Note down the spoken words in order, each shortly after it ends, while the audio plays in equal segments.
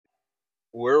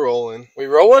We're rolling. We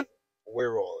rolling?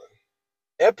 We're rolling.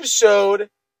 Episode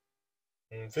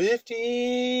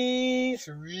 53.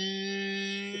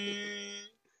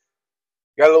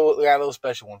 Got a little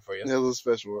special one for you. Yeah, a little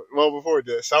special one. Well, before we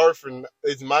do it,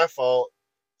 it's my fault.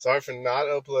 Sorry for not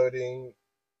uploading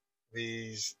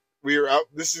these. We were out.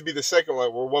 This would be the second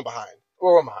one. We're one behind.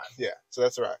 We're one behind. Yeah, so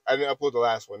that's all right. I didn't upload the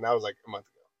last one. That was like a month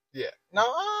ago. Yeah. No.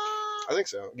 I think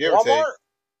so. Give or take.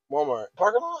 Walmart.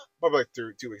 Parking lot? Probably like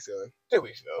 2 weeks ago. 2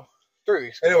 weeks ago. 3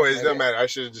 weeks ago. Anyways, it doesn't matter. I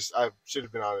should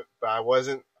have been on it, but I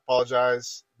wasn't.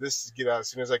 Apologize. This is get out as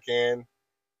soon as I can.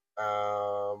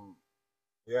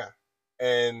 Yeah.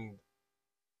 And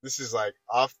this is like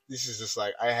off. This is just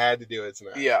like I had to do it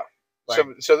tonight. Yeah. Like,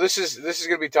 so this is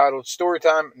going to be titled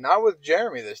Storytime, not with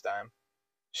Jeremy this time.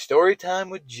 Storytime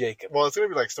with Jacob. Well, it's going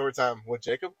to be like Storytime with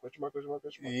Jacob. Question mark.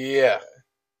 Yeah.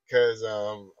 Because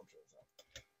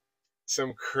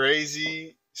some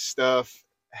crazy stuff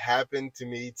happened to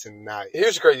me tonight.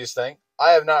 Here's the craziest thing. I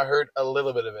have not heard a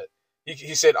little bit of it.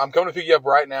 He said, I'm coming to pick you up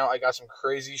right now. I got some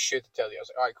crazy shit to tell you. I was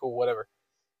like, all right, cool, whatever.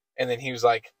 And then he was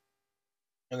like,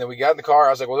 and then we got in the car.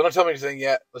 I was like, well, don't tell me anything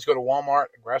yet. Let's go to Walmart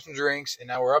and grab some drinks. And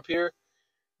now we're up here,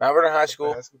 Mount Vernon High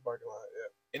School. Parking lot, yeah.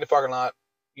 In the parking lot,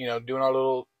 doing our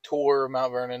little tour of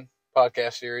Mount Vernon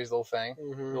podcast series, little thing,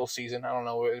 little season. I don't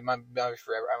know. It might be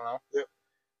forever. I don't know. Yep.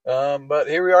 But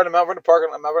here we are in the Mount Vernon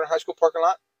High School parking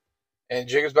lot. And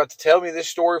Jacob's about to tell me this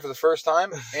story for the first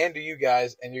time, and to you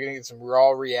guys, and you're going to get some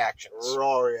raw reactions.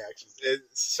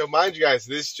 So mind you guys,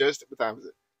 what time is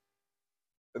it?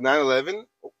 9/11?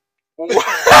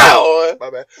 Wow! My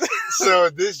bad. So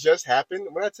this just happened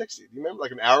when I texted you. Do you remember?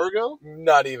 Like an hour ago?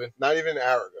 Not even an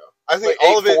hour ago. I think like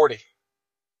all of it. 8:40.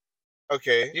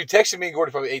 Okay. You texted me and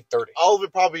Gordy probably 8:30. All of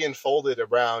it probably unfolded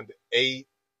around 8-ish,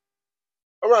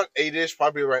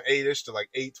 probably around 8-ish to like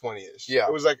 8:20-ish. Yeah.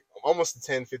 It was like almost a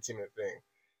 10-15 minute thing.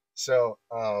 So,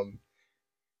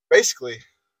 basically,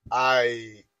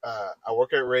 I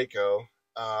work at Rayco,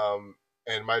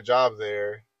 and my job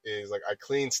there is like I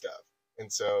clean stuff.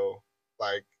 And so,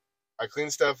 like, I clean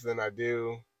stuff, then I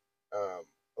do a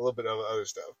little bit of other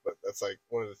stuff, but that's like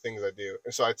one of the things I do.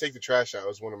 And so I take the trash out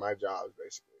as one of my jobs,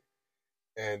 basically.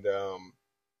 And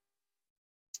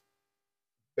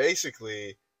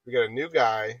basically, we got a new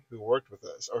guy who worked with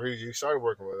us, or who started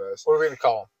working with us. What are we going to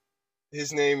call him?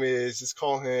 His name is, let's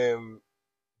call him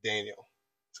Daniel.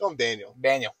 Let's call him Daniel.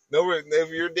 Daniel. No, if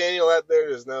you're Daniel out there,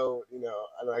 there's no,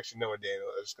 I don't actually know a Daniel.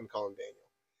 I'm just going to call him Daniel.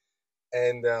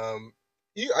 And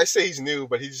I say he's new,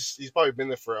 but he's probably been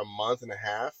there for a month and a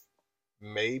half,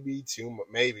 maybe 2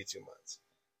 months.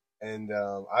 And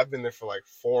I've been there for like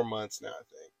 4 months now, I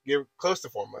think. Close to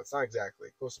 4 months, not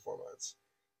exactly, close to 4 months.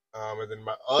 And then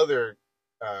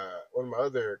one of my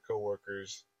other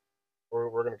coworkers, we're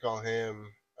going to call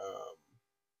him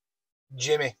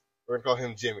Jimmy. We're going to call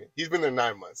him Jimmy. He's been there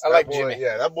 9 months. I like Jimmy.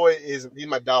 Yeah, that boy he's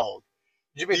my dog.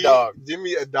 Jimmy dog.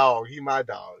 Jimmy a dog. He my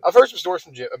dog. I've heard some stories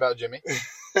about Jimmy.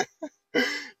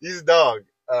 He's a dog.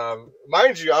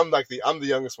 Mind you, I'm the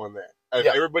youngest one there. Out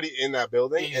of everybody in that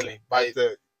building, easily by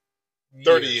the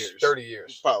 30 years. 30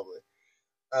 years. Probably.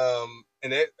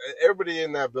 And everybody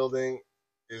in that building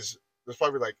there's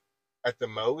probably like, at the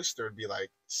most, there would be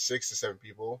like 6 to 7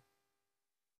 people,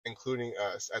 including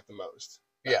us at the most.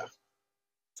 Yeah.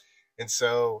 And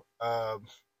so,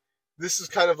 this is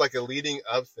kind of like a leading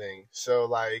up thing. So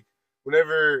like,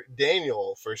 whenever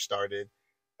Daniel first started,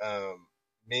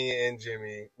 me and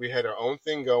Jimmy, we had our own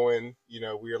thing going.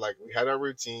 We had our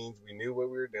routines. We knew what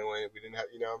we were doing. We didn't have,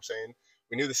 what I'm saying?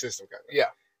 We knew the system kind of.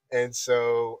 Yeah. And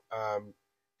so,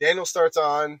 Daniel starts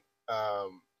on,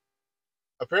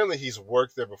 apparently he's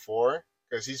worked there before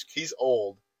because he's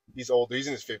old. He's older. He's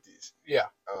in his 50s. Yeah.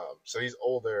 So he's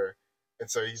older. And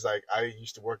so he's like, I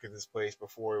used to work at this place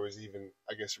before it was even,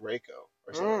 I guess, Rayco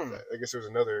or something like that. I guess there was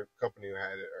another company who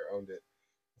had it or owned it.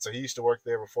 So he used to work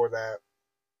there before that.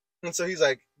 And so he's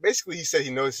like, basically he said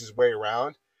he knows his way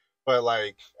around. But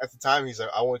like, at the time, he's like,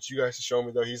 I want you guys to show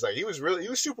me though. He's like, he was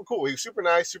super cool. He was super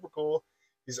nice, super cool.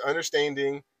 He's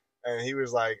understanding. And he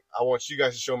was like, I want you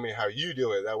guys to show me how you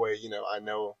do it. That way, I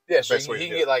know the best way to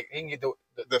do it. He can get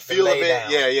the feel of it. Down.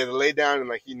 Yeah, the lay down, and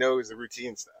like he knows the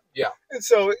routine stuff. Yeah. And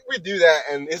so we do that,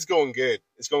 and it's going good.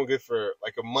 It's going good for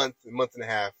like a month and a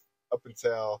half, up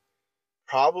until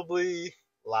probably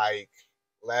like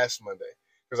last Monday.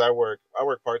 Because I work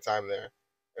part-time there.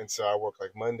 And so I work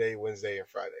like Monday, Wednesday, and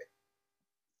Friday.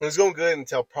 And it's going good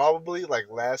until probably like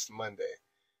last Monday.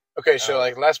 Okay, so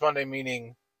like last Monday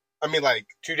meaning... I mean, like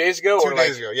 2 days ago? 2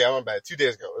 days ago. Yeah, I'm bad. 2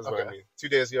 days ago is what I mean. 2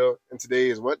 days ago. And today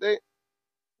is what date?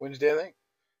 Wednesday, I think.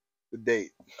 The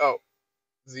date. Oh,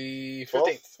 the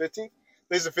 15th. 15th?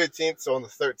 Today's the 15th, so on the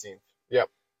 13th. Yep.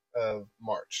 of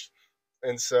March.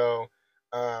 And so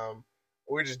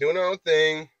we were just doing our own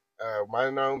thing,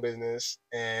 minding our own business.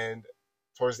 And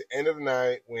towards the end of the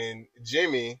night, when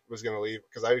Jimmy was going to leave,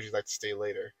 because I usually like to stay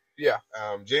later. Yeah.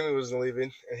 Jamie was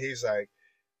leaving, and he's like,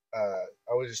 I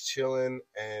was just chilling,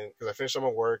 and because I finished all my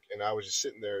work, and I was just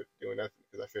sitting there doing nothing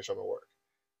because I finished all my work.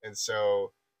 And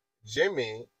so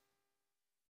Jimmy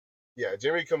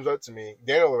comes up to me.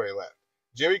 Daniel already left.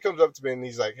 Jimmy comes up to me, and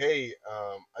he's like, "Hey,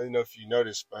 I didn't know if you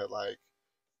noticed, but like,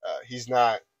 he's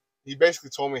not." He basically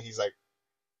told me he's like,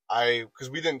 because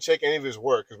we didn't check any of his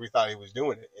work because we thought he was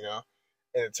doing it, you know.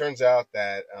 And it turns out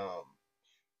that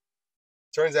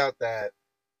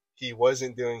he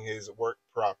wasn't doing his work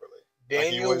properly.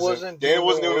 Daniel wasn't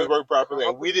doing his work properly,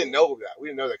 and we didn't know that. We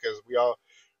didn't know that because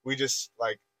we just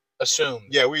like assumed.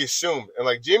 Yeah, we assumed, and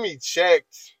like Jimmy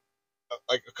checked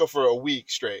like for a week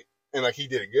straight, and like he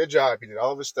did a good job. He did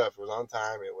all of his stuff. It was on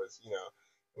time. It was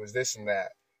it was this and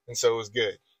that, and so it was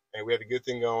good, and we had a good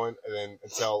thing going. And then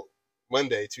until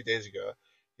Monday, 2 days ago,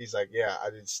 he's like, "Yeah, I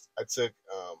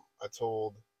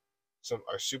told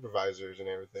our supervisors and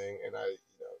everything, and I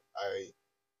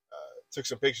took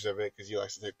some pictures of it because he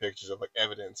likes to take pictures of like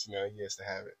evidence. He has to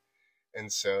have it."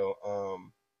 And so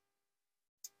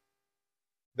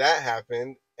that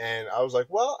happened, and I was like,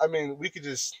 "Well, I mean, we could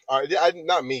just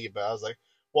not me, but I was like,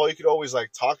 well, you could always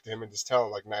like talk to him and just tell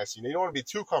him like nice. You don't want to be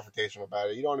too confrontational about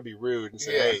it. You don't want to be rude and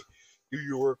say, hey, do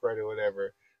your work right or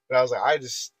whatever." But I was like,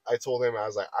 I told him, I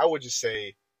was like, I would just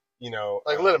say,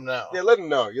 like let him know. Yeah, let him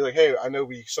know. You're like, hey, I know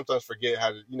we sometimes forget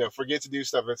how to, forget to do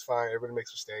stuff. It's fine. Everybody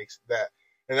makes mistakes.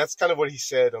 And that's kind of what he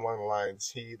said along the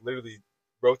lines. He literally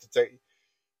wrote the text.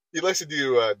 He likes to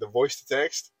do the voice to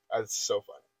text. It's so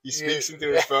funny. He speaks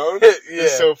into his phone.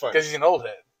 It's so funny. Because he's an old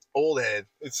head. Old head.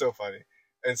 It's so funny.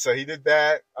 And so he did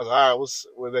that. I was like, all right,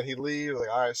 well, then he leaves. Like,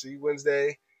 all right, see you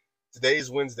Wednesday. Today's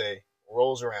Wednesday.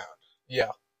 Rolls around.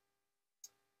 Yeah.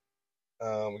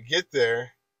 We get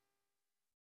there.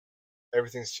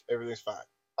 Everything's fine.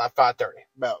 At 5:30.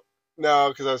 No,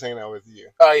 because I was hanging out with you.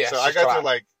 Oh yeah. So I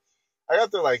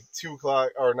got there like 2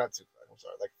 o'clock, or not 2 o'clock. I'm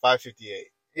sorry, like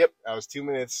 5:58. Yep. I was 2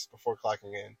 minutes before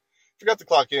clocking in. Forgot to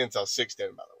clock in until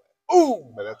 6:10, by the way.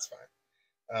 Ooh. But that's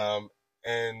fine.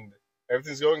 And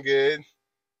everything's going good.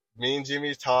 Me and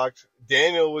Jimmy talked.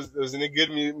 Daniel was in a good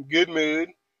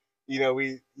mood.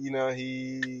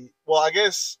 I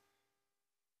guess,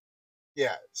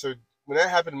 yeah. So when that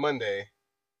happened Monday,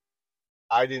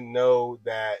 I didn't know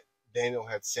that Daniel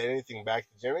had said anything back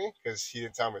to Jimmy because he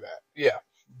didn't tell me that. Yeah.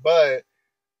 But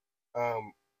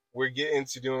we're getting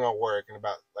to doing our work, and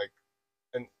about like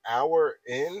an hour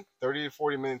in, 30 to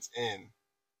 40 minutes in,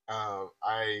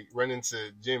 I run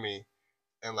into Jimmy,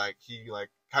 and like he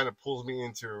like kind of pulls me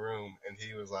into a room, and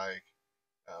he was like,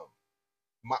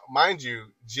 mind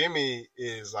you, Jimmy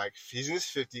is like, he's in his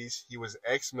 50s. He was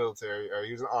ex-military, or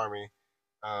he was in the Army.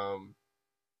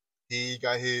 He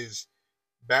got his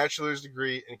bachelor's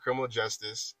degree in criminal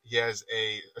justice. He has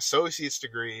a associate's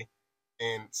degree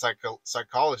in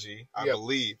psychology, I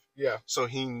believe. Yeah. So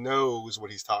he knows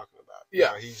what he's talking about.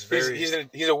 Yeah. He's very he's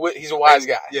a wise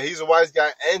guy. Yeah, he's a wise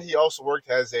guy, and he also worked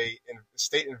as a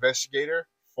state investigator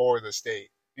for the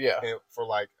state. Yeah. For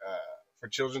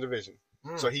Children's Division.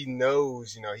 So he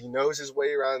knows, he knows his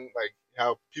way around like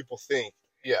how people think.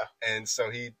 Yeah. And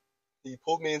so he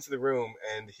pulled me into the room,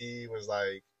 and he was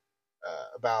like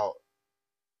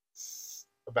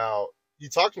he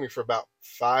talked to me for about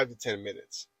 5 to 10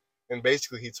 minutes. And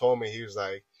basically he told me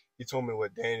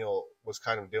what Daniel was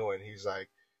kind of doing. He's like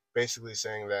basically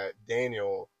saying that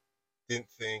Daniel didn't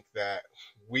think that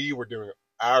we were doing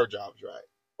our jobs right.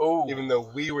 Oh. Even though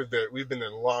we've been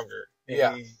there longer.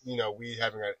 And we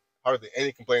haven't got hardly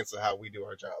any complaints of how we do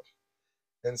our job.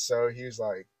 And so he's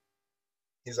like,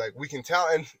 we can tell.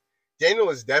 And Daniel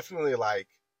is definitely like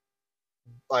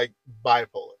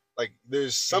bipolar. Like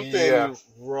there's something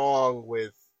wrong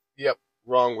with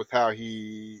how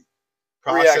he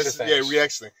processes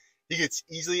reacts to things. He gets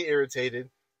easily irritated.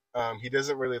 He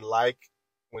doesn't really like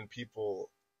when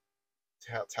people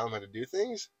tell him how to do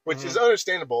things, which is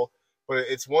understandable. But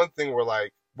it's one thing where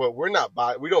like, but we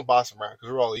don't boss him around because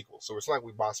we're all equal. So it's not like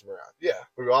we boss him around. Yeah,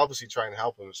 we're obviously trying to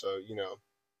help him. So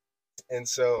and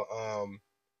so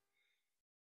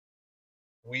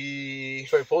So he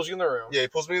pulls you in the room. Yeah, he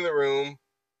pulls me in the room,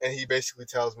 and he basically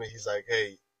tells me, he's like,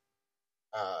 hey,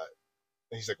 and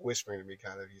he's like whispering to me,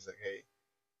 kind of. He's like, hey,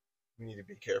 we need to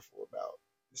be careful about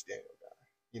this Daniel guy.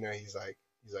 He's like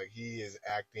he is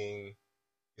acting.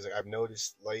 He's like, I've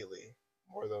noticed lately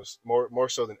more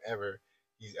so than ever.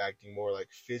 He's acting more like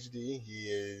fidgety. He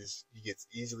gets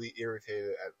easily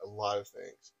irritated at a lot of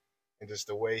things, and just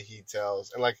the way he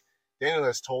tells. And like Daniel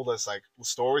has told us like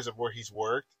stories of where he's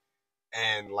worked,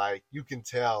 and like you can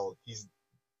tell he's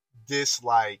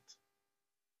disliked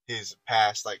his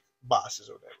past like bosses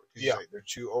or whatever. He's like they're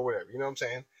true or whatever. You know what I'm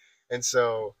saying? And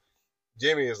so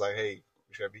Jimmy is like, hey,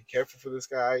 we should be careful for this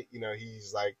guy. You know,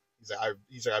 he's like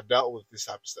I've dealt with this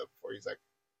type of stuff before. He's like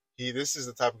this is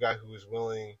the type of guy who is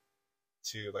willing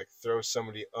to like throw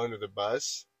somebody under the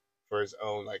bus for his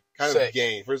own like kind of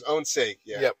gain, for his own sake.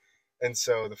 Yeah. Yep. And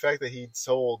so the fact that he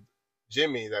told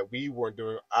Jimmy that we weren't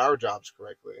doing our jobs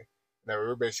correctly, that we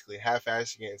were basically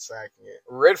half-assing it and slacking it.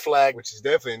 Red flag. Which is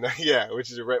definitely not,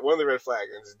 which is one of the red flags.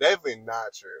 And it's definitely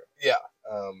not true. Yeah.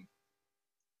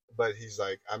 But he's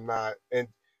like, I'm not, and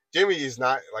Jimmy is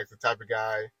not like the type of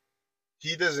guy,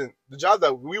 the job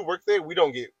that we work there,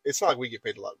 it's not like we get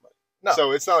paid a lot of money. No.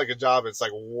 So it's not like a job that's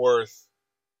like worth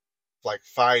like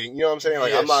fighting. You know what I'm saying?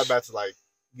 Like, I'm not about to like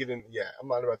I'm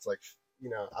not about to like,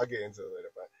 I'll get into it later,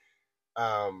 but,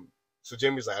 so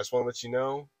Jimmy's like, I just want to let you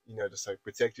know, just like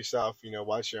protect yourself,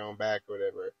 watch your own back or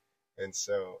whatever. And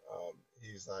so,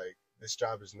 he's like, this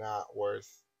job is not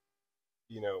worth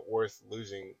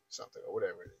losing something or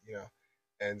whatever,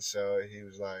 And so he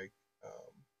was like,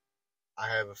 I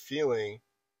have a feeling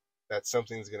that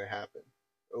something's going to happen.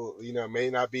 It may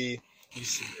not be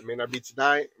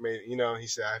tonight. He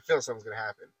said, I feel something's going to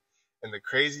happen. And the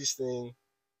craziest thing,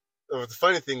 or the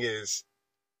funny thing is,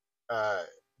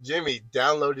 Jimmy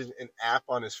downloaded an app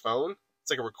on his phone.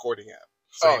 It's like a recording app.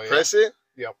 So you press it,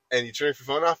 and you turn your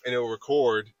phone off, and it will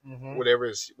record whatever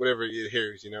it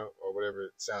hears, or whatever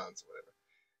it sounds, whatever.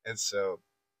 And so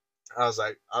I was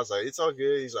like, it's all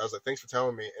good. I was like, thanks for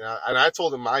telling me. And I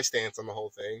told him my stance on the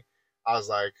whole thing. I was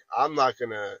like, I'm not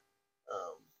gonna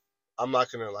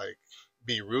like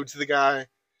be rude to the guy.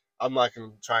 I'm not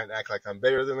gonna try and act like I'm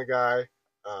better than the guy.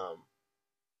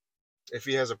 If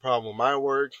he has a problem with my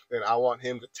work, then I want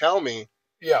him to tell me.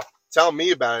 Yeah. Tell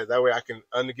me about it. That way I can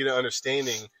get an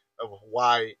understanding of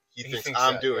why he thinks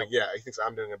I'm doing. Yeah, he thinks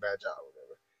I'm doing a bad job or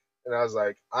whatever. And I was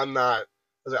like, I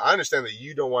understand that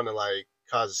you don't want to like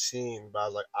cause a scene, but I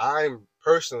was like, I'm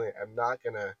not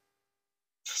gonna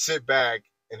sit back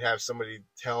and have somebody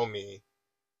tell me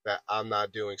that I'm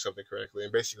not doing something correctly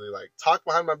and basically like talk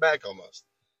behind my back almost.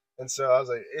 And so I was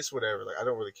like, it's whatever. Like, I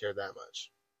don't really care that much.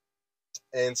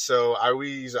 And so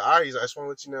he's like, all right, I just want to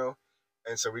let you know.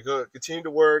 And so we continue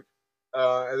to work.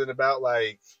 And then about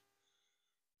like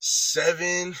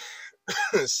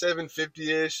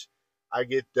 7:50ish, I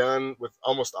get done with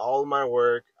almost all of my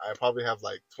work. I probably have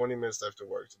like 20 minutes left of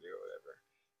work to do or whatever.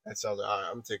 And so I was like, all right,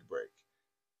 I'm gonna take a break.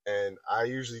 And I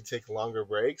usually take longer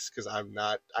breaks because I'm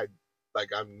not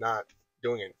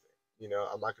doing anything.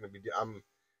 I'm not gonna be.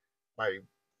 My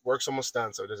work's almost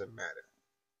done, so it doesn't matter.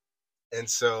 And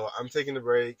so I'm taking a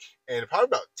break, and probably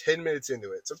about 10 minutes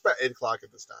into it. So it's about 8 o'clock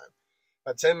at this time.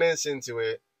 About 10 minutes into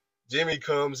it, Jimmy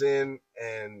comes in,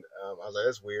 and I was like,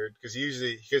 that's weird. Because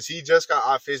he just got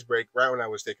off his break right when I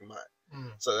was taking mine.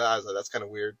 So I was like, that's kind of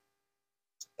weird.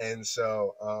 And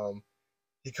so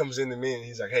he comes in to me, and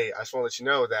he's like, hey, I just want to let you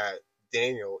know that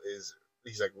Daniel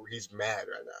he's mad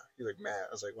right now. He's like, mad.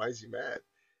 I was like, why is he mad?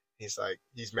 He's like,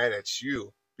 he's mad at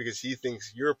you because he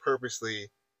thinks you're purposely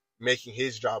making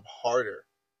his job harder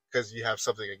because you have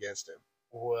something against him.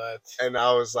 What? And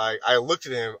I was like, I looked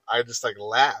at him, I just like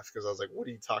laughed because I was like, what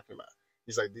are you talking about?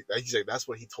 He's like, that's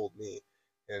what he told me.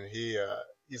 And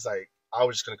he's like, I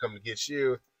was just going to come to get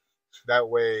you. That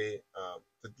way,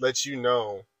 to let you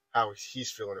know how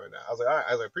he's feeling right now. I was like, all right,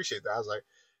 I appreciate that. I was like,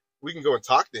 we can go and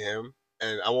talk to him.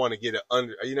 And I want to get it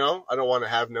under, I don't want to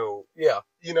have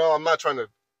I'm not trying to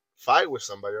fight with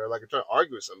somebody or like I'm trying to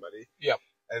argue with somebody. Yeah.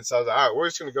 And so I was like, all right, we're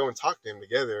just going to go and talk to him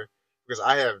together because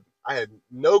I had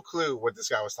no clue what this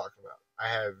guy was talking about. I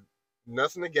have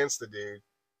nothing against the dude.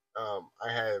 I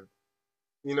have,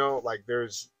 I don't know what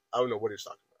he was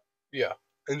talking about. Yeah.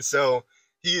 And so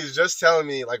he is just telling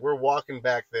me, like, we're walking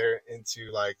back there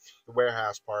into like the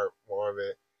warehouse part, more of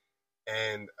it.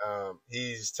 And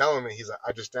he's telling me, he's like,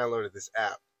 I just downloaded this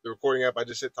app, the recording app I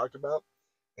just talked about.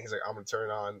 And he's like, I'm going to turn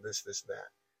on this, and that.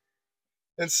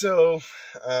 And so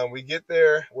we get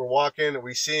there, we're walking,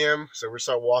 we see him, so we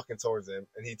start walking towards him,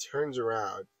 and he turns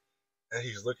around, and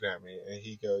he's looking at me, and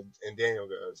he goes, and Daniel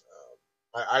goes,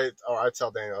 I tell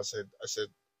Daniel, I said,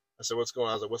 what's going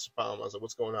on? I was like, what's the problem? I was like,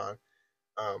 what's going on?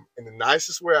 In the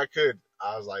nicest way I could,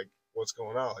 I was like, what's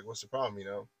going on? Like, what's the problem,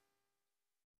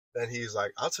 Then he's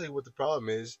like, I'll tell you what the problem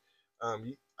is.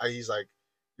 He's like,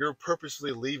 you're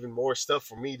purposely leaving more stuff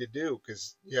for me to do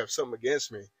because you have something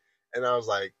against me. And I was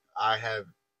like, I have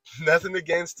nothing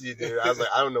against you, dude. I was like,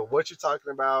 I don't know what you're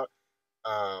talking about.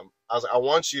 I was like, I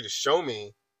want you to show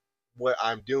me what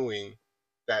I'm doing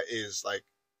that is like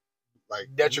like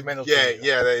detrimental yeah, to you.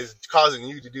 yeah, that is causing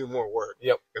you to do more work.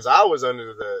 Yep. Because I was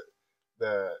under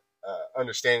the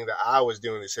understanding that I was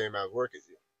doing the same amount of work as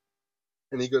you.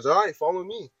 And he goes, all right, follow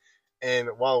me. And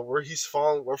while we're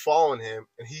following him,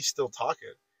 and he's still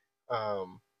talking.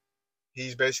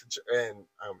 He's basically, and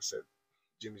I almost said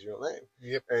Jimmy's real name.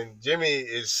 Yep. And Jimmy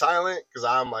is silent because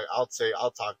I'm like, I'll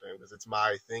talk to him because it's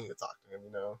my thing to talk to him,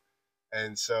 you know.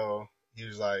 And so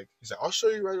he's like, I'll show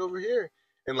you right over here.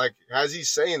 And like as he's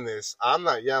saying this, I'm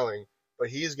not yelling, but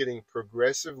he's getting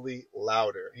progressively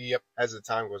louder. Yep. As the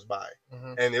time goes by,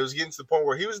 mm-hmm. and it was getting to the point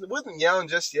where wasn't yelling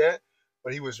just yet,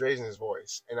 but he was raising his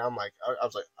voice. And I'm like, I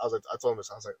told him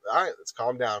this. I was like, all right, let's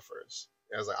calm down first.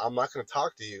 And I was like, I'm not going to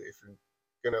talk to you if you're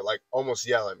gonna like almost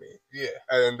yell at me. Yeah.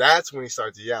 And then that's when he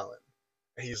starts yelling.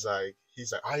 And he's like,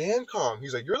 I am calm.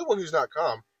 He's like, you're the one who's not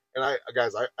calm. And I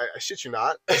shit you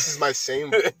not, this is my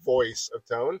same voice of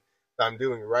tone that I'm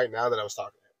doing right now that I was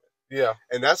talking to him with. Yeah.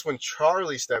 And that's when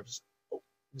Jimmy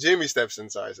steps in.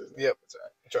 Sorry, I said that. Yep.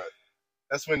 That's right.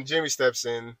 That's when Jimmy steps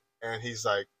in, and he's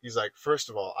like,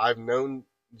 first of all, I've known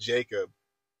Jacob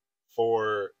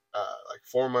for like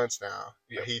 4 months now.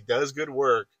 Yep. He does good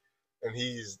work. And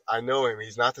I know him.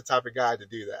 He's not the type of guy to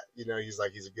do that. You know, he's a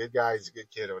good guy. He's a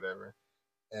good kid or whatever.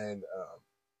 And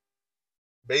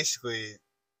basically,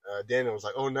 Daniel was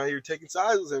like, oh, now you're taking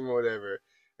sides with him or whatever.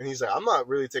 And he's like, I'm not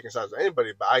really taking sides with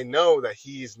anybody, but I know that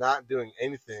he's not doing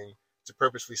anything to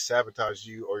purposely sabotage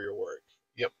you or your work.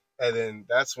 Yep. And then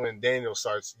that's when Daniel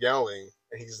starts yelling.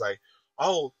 And he's like,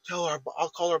 I'll call our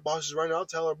bosses right now. I'll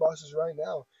tell our bosses right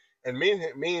now. And me and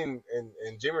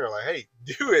Jimmy are like, hey,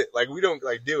 do it. Like, we don't,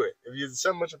 like, do it. If you have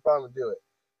so much of a problem, do it.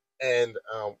 And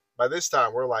by this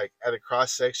time, we're, like, at a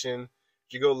cross-section.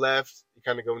 If you go left, you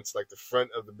kind of go into, like, the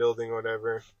front of the building or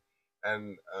whatever.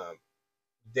 And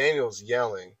Daniel's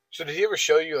yelling. So did he ever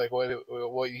show you, like,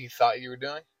 what he thought you were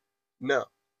doing? No.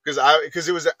 Because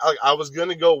it was, like, I was going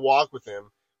to go walk with him,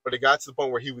 but it got to the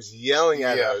point where he was yelling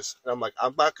at us. And I'm like,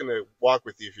 I'm not going to walk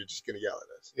with you if you're just going to yell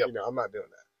at us. Yep. You know, I'm not doing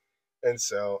that. And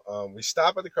so we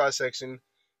stop at the cross section.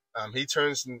 He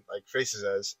turns and like faces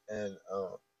us, and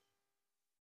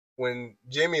when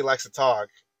Jimmy likes to talk,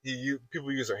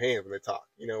 people use their hands when they talk.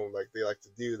 You know, like they like to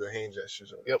do the hand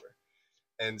gestures or whatever.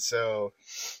 Yep. And so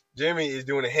Jimmy is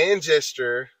doing a hand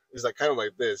gesture. He's like kind of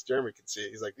like this. Jeremy can see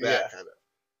it. He's like that kind of.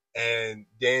 And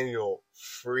Daniel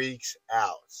freaks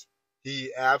out.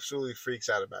 He absolutely freaks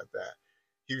out about that.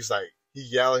 He was like, he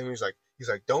yelled at him. He's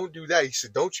like, don't do that. He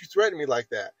said, don't you threaten me like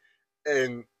that.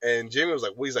 And Jimmy was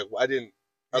like, well, he's like, well, I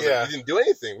was like, you didn't do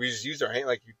anything. We just used our hand,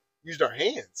 like you used our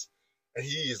hands. And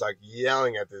he is like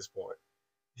yelling at this point.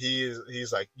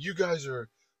 He's like, you guys are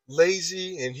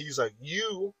lazy. And he's like, he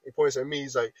points at me.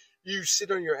 He's like, you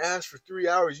sit on your ass for 3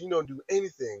 hours. You don't do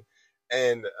anything.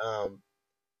 And,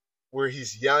 where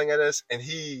he's yelling at us, and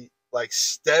he like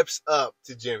steps up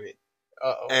to Jimmy.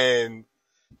 Uh-oh. And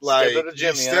like,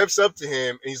 he steps up to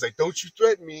him and he's like, don't you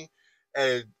threaten me.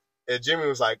 And Jimmy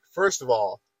was like, first of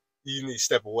all, you need to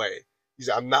step away. He's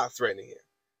like, I'm not threatening him.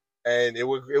 And it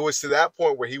was to that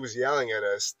point where he was yelling at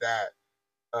us that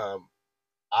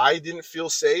I didn't feel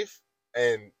safe.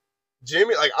 And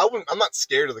Jimmy, like, I'm not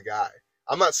scared of the guy.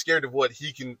 I'm not scared of what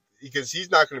he can, because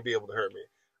he's not going to be able to hurt me.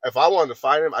 If I wanted to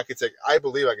fight him, I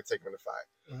believe I could take him in a fight.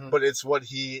 Mm-hmm. But it's what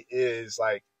he is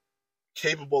like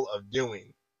capable of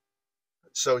doing.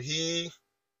 So he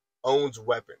owns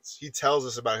weapons. He tells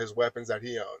us about his weapons that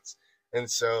he owns. And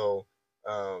so,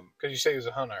 because you say he was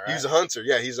a hunter, right? He's a hunter.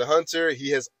 Yeah, he's a hunter.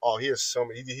 He has so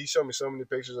many. He showed me so many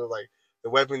pictures of like the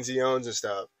weapons he owns and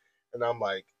stuff. And I'm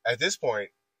like, at this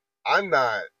point, I'm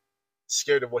not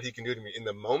scared of what he can do to me in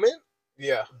the moment.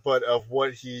 Yeah. But of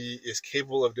what he is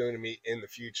capable of doing to me in the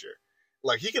future.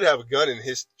 Like, he could have a gun in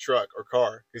his truck or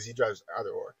car, because he drives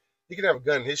either or. He can have a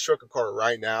gun in his truck or car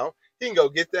right now. He can go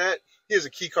get that. He has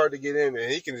a key card to get in,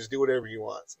 and he can just do whatever he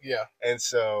wants. Yeah. And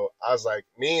so I was like,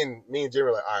 me and Jimmy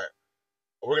were like, all right,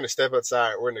 we're gonna step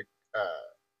outside. We're gonna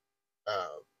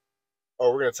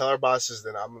we're gonna tell our bosses.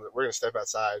 Then we're gonna step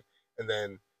outside, and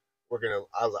then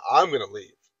I'm gonna leave,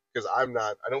 because I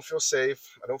don't feel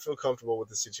safe. I don't feel comfortable with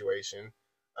the situation.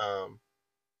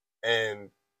 And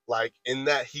like in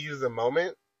that heat of the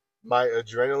moment, my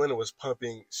adrenaline was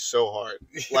pumping so hard.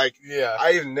 Like, yeah.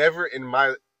 I have never in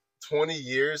my 20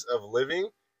 years of living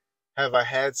have I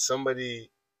had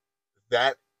somebody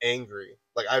that angry.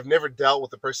 Like, I've never dealt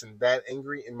with a person that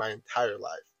angry in my entire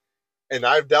life. And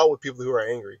I've dealt with people who are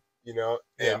angry, you know?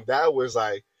 And that was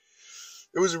like,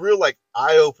 it was a real like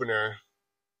eye opener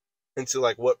into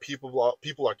like what people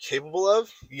are capable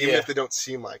of, even if they don't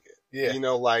seem like it. Yeah. You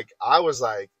know, like, I was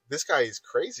like, this guy is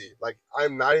crazy. Like,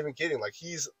 I'm not even kidding. Like,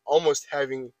 he's almost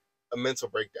having a mental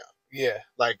breakdown. Yeah.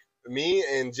 Like, me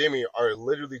and Jimmy are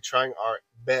literally trying our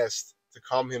best to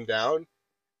calm him down,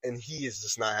 and he is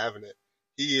just not having it.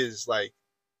 He is like,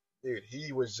 dude,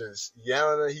 he was just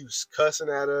yelling at, he was cussing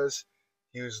at us.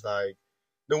 He was like,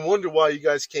 no wonder why you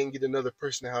guys can't get another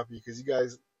person to help you, because you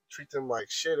guys treat them like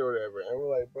shit or whatever. And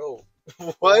we're like, bro,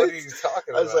 what are you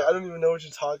talking about? I was like, I don't even know what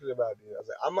you're talking about, dude. I was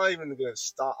like, I'm not even gonna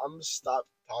stop. I'm gonna stop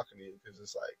talking to you because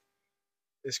it's like,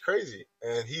 it's crazy.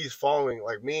 And he's following,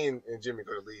 like, me and Jimmy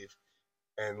go to leave,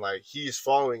 and like he's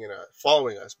following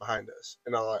us behind us,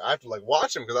 and I have to like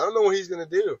watch him because I don't know what he's gonna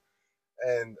do.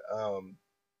 And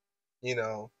you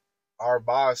know, our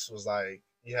boss was like,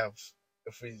 you have,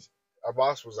 if we, our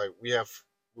boss was like, we have,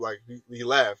 like, we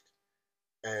left,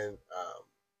 and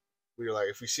we were like,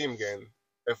 if we see him again,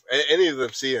 if any of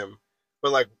them see him,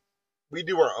 but like, we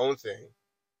do our own thing,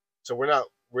 so we're not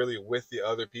really with the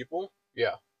other people.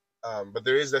 Yeah. But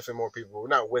there is definitely more people. We're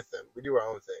not with them. We do our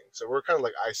own thing, so we're kind of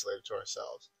like isolated to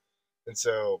ourselves. And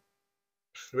so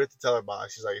we have to tell our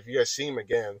boss. He's like, if you guys see him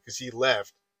again, because he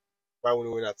left right when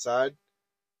we went outside.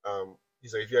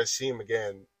 He's like, if you guys see him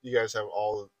again, you guys have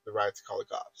all the right to call the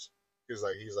cops. He's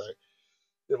like, you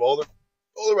have all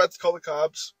the right to call the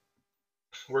cops.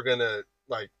 We're gonna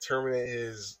like terminate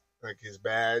his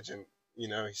badge, and you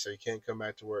know, he said he can't come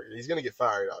back to work. He's gonna get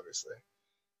fired, obviously.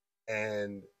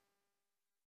 And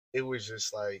it was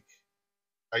just like,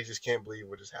 I just can't believe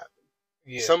what just happened.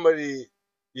 Yeah. Somebody,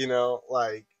 you know,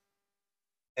 like,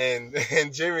 and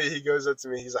Jimmy, he goes up to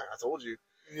me. He's like, I told you.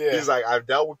 Yeah. He's like, I've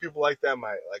dealt with people like that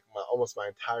almost my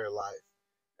entire life.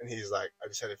 And he's like, I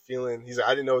just had a feeling. He's like,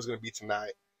 I didn't know it was going to be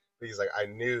tonight. But he's like, I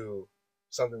knew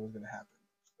something was going to happen.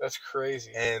 That's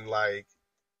crazy. And like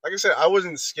I said, I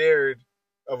wasn't scared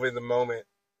of it in the moment.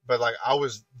 But like, I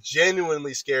was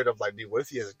genuinely scared of like, dude, what if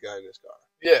he has a gun in his car?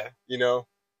 Yeah. You know?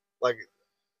 Like,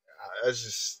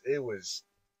 it was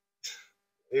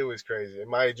crazy.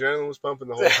 My adrenaline was pumping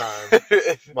the whole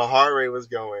time. My heart rate was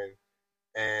going.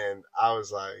 And I was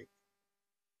like,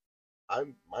 I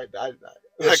might die tonight.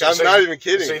 Like, I'm not even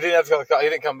kidding. So you didn't have to come. He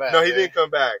didn't come back. No, he didn't come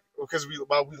back because we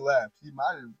left. He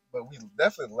might have, but we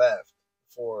definitely left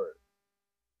for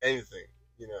anything,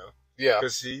 you know. Yeah.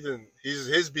 Because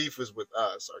his beef was with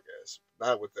us, I guess,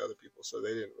 not with the other people. So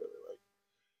they didn't really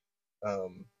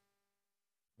like.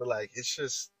 But like, it's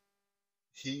just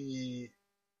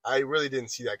I really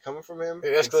didn't see that coming from him.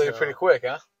 It escalated pretty quick,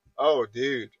 huh? Oh,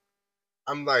 dude.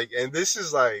 I'm like, and this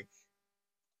is like,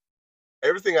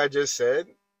 everything I just said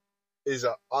is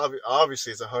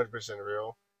obviously it's 100%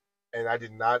 real, and I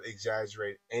did not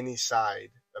exaggerate any side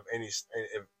of any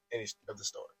of the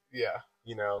story. Yeah,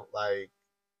 you know, like,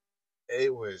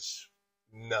 it was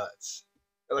nuts.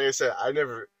 Like I said, I've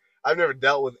never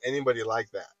dealt with anybody like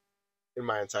that in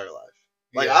my entire life.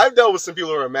 Like, yeah. I've dealt with some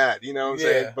people who are mad, you know what I'm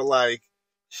saying? But like,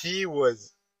 he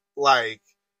was ready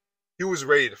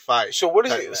to fight. So what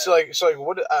is it? So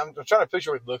what? I'm trying to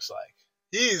picture what it looks like.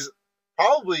 He's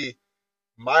probably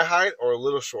my height or a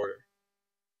little shorter.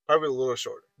 Probably a little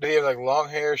shorter. Do he have like long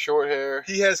hair, short hair?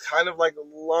 He has kind of like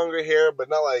longer hair, but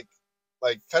not like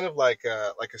kind of like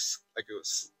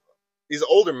he's an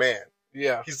older man.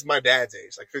 Yeah. He's my dad's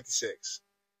age, like 56.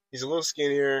 He's a little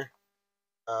skinnier,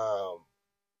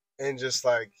 and just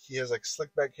like, he has like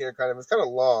slick back hair, kind of. It's kind of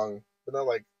long, but not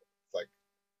like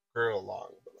girl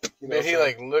long. You know, did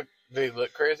he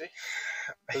look crazy?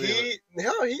 He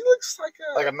looks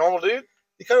like a normal dude.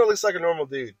 He kind of looks like a normal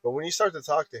dude, but when you start to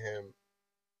talk to him,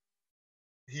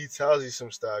 he tells you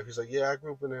some stuff. He's like, yeah, I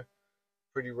grew up in a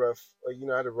pretty rough, like, you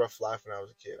know, I had a rough life when I was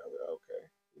a kid. I was like, okay,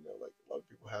 you know, like, a lot of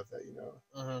people have that, you know.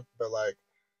 Mm-hmm. But like,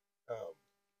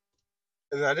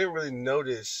 and I didn't really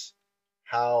notice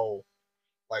how,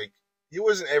 like, he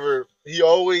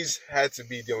always had to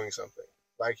be doing something.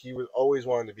 Like, he was always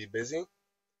wanting to be busy.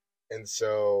 And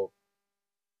so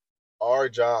our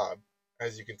job,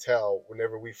 as you can tell,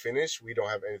 whenever we finish, we don't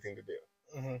have anything to do.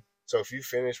 Mm-hmm. So if you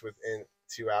finish within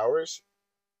 2 hours,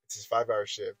 it's a 5-hour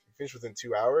shift. If you finish within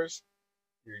 2 hours,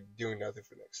 you're doing nothing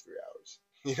for the next 3 hours.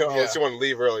 You know, unless you want to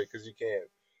leave early, because you can.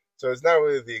 So it's not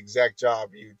really the exact job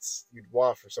you'd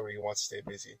want for somebody who wants to stay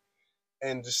busy.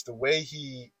 And just the way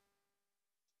he,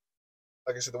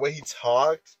 like I said, the way he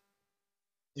talked,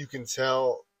 you can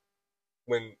tell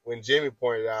when Jamie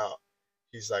pointed out,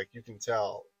 he's like, you can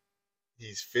tell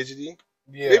he's fidgety.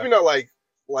 Yeah. Maybe not like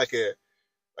a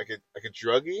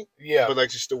druggie. Yeah. But like,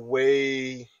 just the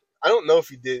way, I don't know if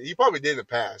he did. He probably did in the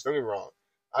past. Don't get me wrong.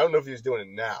 I don't know if he was doing it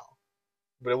now,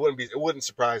 but it wouldn't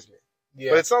surprise me.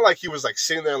 Yeah. But it's not like he was like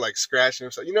sitting there like scratching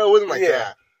himself. You know, it wasn't like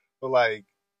that. But like,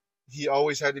 he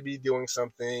always had to be doing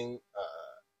something.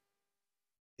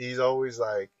 he's always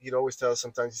like, he'd always tell us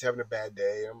sometimes he's having a bad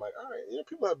day. And I'm like, all right,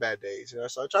 people have bad days,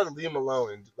 So I try to leave him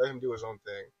alone and let him do his own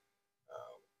thing.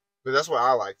 But that's what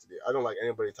I like to do. I don't like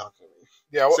anybody talking to me.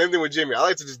 Yeah. Same thing with Jimmy. I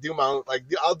like to just do my own,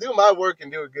 I'll do my work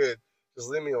and do it good. Just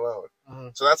leave me alone. Mm-hmm.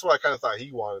 So that's what I kind of thought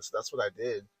he wanted. So that's what I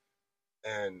did.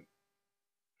 And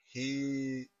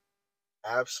he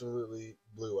absolutely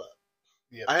blew up.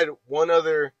 Yep. I had one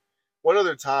other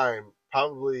time,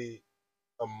 probably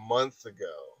a month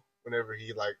ago, whenever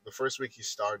he the first week he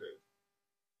started,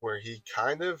 where he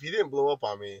didn't blow up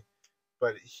on me,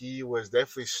 but he was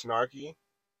definitely snarky.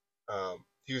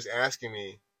 He was asking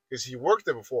me because he worked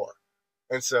there before,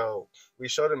 and so we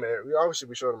showed him.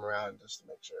 We showed him around just to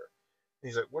make sure. And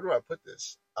he's like, "Where do I put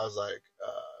this?" I was like,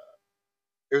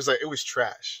 it was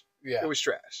trash. Yeah, it was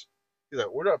trash. He's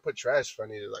like, "Where do I put trash if I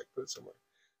need to put it somewhere?"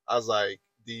 I was like,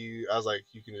 you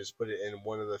can just put it in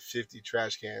one of the 50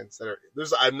 trash cans that are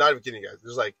there's. I'm not even kidding, guys.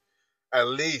 There's at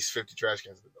least 50 trash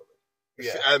cans in the building.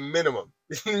 Yeah. At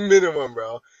minimum,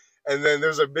 bro. And then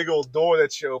there's a big old door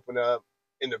that you open up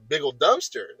in a big old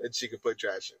dumpster that she could put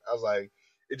trash in. I was like,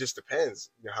 it just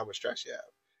depends, how much trash you have.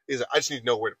 He's like, I just need to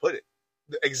know where to put it.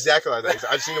 Exactly like that.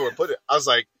 Like, I just need to know where to put it. I was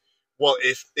like, well,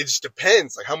 if it just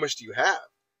depends, how much do you have?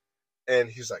 And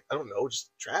he's like, I don't know,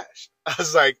 just trash. I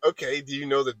was like, okay, do you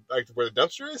know where the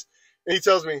dumpster is? And he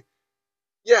tells me,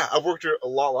 yeah, I've worked here a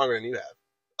lot longer than you have.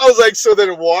 I was like, so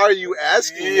then why are you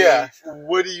asking me?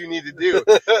 What do you need to do?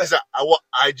 He's like,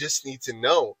 I just need to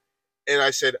know. And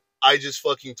I said, I just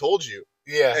fucking told you.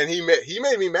 Yeah. And he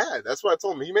made me mad. That's what I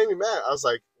told him. He made me mad. I was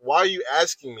like, why are you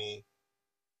asking me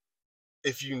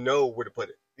if you know where to put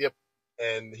it? Yep.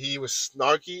 And he was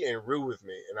snarky and rude with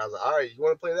me. And I was like, all right, you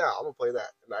want to play that? I'm going to play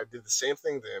that. And I did the same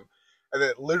thing to him. And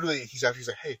then literally he's like,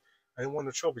 hey, I didn't want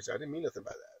no trophies. I didn't mean nothing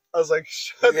by that. I was like,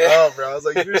 shut up, bro. I was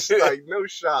like, you're just no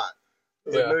shot. I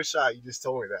was like, no shot. You just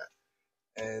told me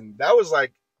that. And that was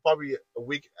probably a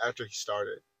week after he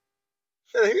started.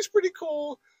 And he was pretty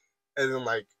cool. And then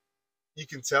you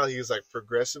can tell he was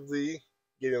progressively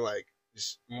getting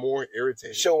just more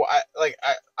irritated. So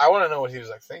I want to know what he was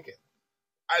thinking.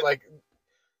 I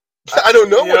don't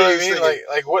know what he was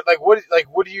thinking.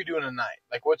 What do you do in a night?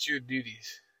 What's your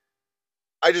duties?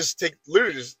 I just take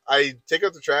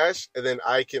out the trash, and then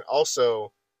I can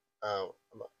also,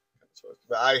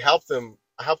 but I help them.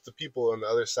 I help the people on the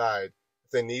other side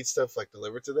if they need stuff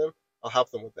delivered to them. I'll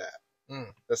help them with that.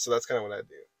 That's kind of what I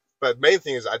do. But the main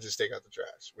thing is I just take out the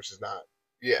trash, which is not.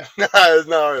 Yeah, it's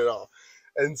not hard at all.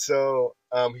 And so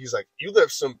he's like, you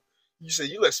left some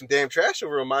damn trash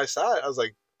over on my side. I was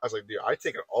like, dude, I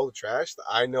take out all the trash that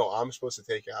I know I'm supposed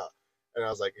to take out. And I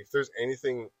was like, if there's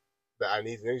anything that I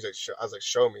need to know, I was like,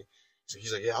 show me.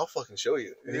 He's like, yeah, I'll fucking show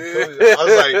you. And I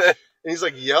was like, and he's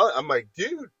like, yelling. I'm like,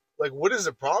 dude, what is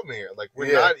the problem here?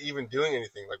 We're not even doing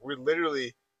anything. We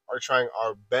literally are trying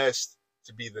our best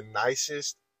to be the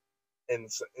nicest and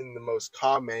in the most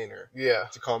calm manner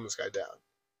to calm this guy down.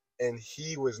 And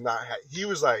he was not, he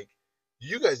was like,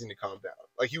 you guys need to calm down.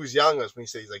 He was yelling at us when he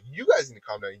said, he's like, you guys need to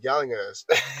calm down, yelling at us.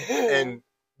 And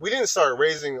we didn't start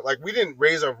we didn't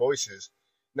raise our voices.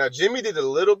 Now, Jimmy did a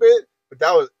little bit, but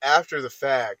that was after the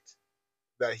fact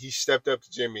that he stepped up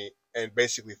to Jimmy and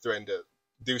basically threatened to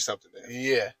do something to him.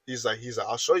 Yeah. He's like,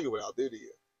 I'll show you what I'll do to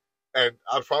you. And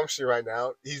I promise you right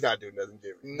now, he's not doing nothing to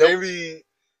Jimmy. Nope. Maybe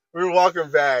we were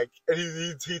walking back, and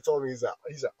he told me, he's like, I'll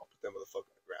put that motherfucker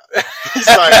on the ground.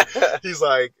 he's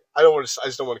like, I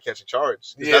just don't want to catch a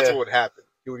charge. That's what would happen.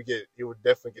 He would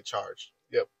definitely get charged.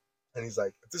 Yep. And he's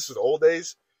like, if this was the old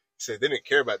days, he said they didn't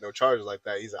care about no charges like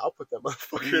that. He's like, I'll put that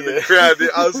motherfucker in the ground.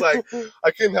 Dude. I was like,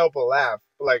 I couldn't help but laugh.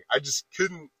 But I just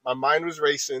couldn't. My mind was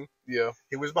racing. Yeah.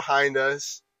 He was behind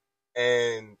us,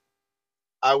 and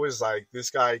I was like, this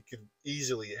guy could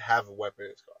easily have a weapon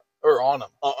in his car or on him.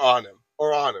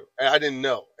 And I didn't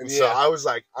know. And so I was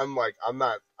like, I'm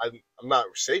not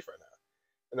safe right now.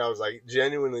 And I was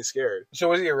genuinely scared. So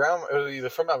was he around? Was he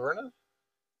from Mount Vernon?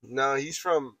 No, he's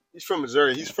from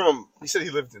Missouri. He said he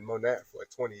lived in Monette for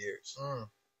 20 years.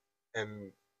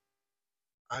 And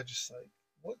I just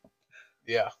what?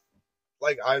 Yeah.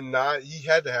 He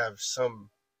had to have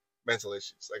some mental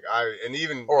issues.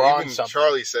 Even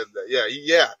Charlie said that.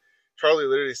 Yeah. Charlie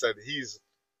literally said he's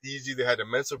either had a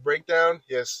mental breakdown.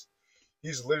 Yes.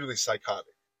 He's literally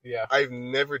psychotic. Yeah. I've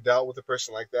never dealt with a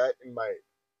person like that in my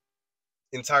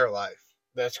entire life.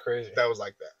 That's crazy. That was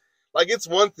like that. It's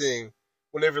one thing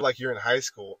whenever you're in high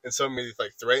school and somebody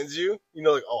threatens you,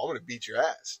 oh, I'm gonna beat your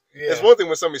ass. Yeah. It's one thing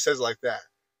when somebody says it like that.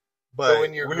 But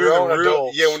when you're a grown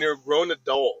adult, when you're a grown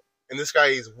adult and this guy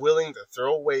is willing to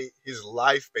throw away his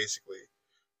life basically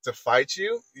to fight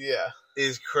you,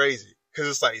 is crazy. because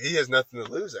it's like he has nothing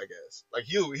to lose. I guess like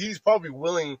he's probably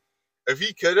willing. If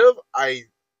he could have, I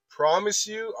promise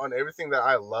you on everything that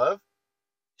I love,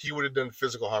 he would have done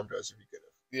physical harm to us if he could have.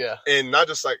 Yeah. And not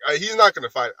just like he's not going to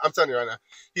fight. I'm telling you right now,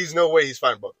 he's no way he's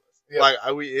fighting both of us. Yep. Like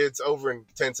it's over in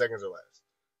 10 seconds or less.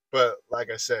 But like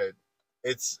I said,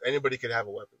 it's anybody could have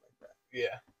a weapon like that.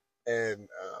 Yeah. And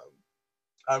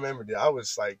I remember, dude, I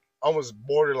was like almost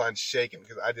borderline shaking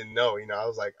because I didn't know. You know, I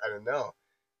was like, I didn't know.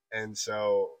 And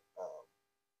so,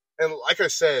 and like I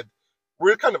said,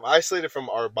 we're kind of isolated from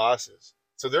our bosses.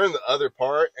 So they're in the other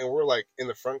part, and we're like in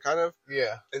the front, kind of.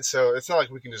 Yeah. And so it's not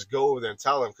like we can just go over there and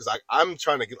tell them because I'm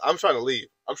trying to leave.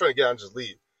 I'm trying to get out and just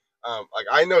leave. Like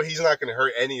I know he's not going to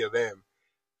hurt any of them,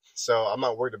 so I'm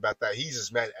not worried about that. He's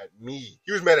just mad at me.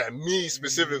 He was mad at me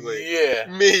specifically. Yeah.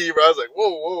 Me, bro. I was like, whoa.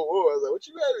 I was like, what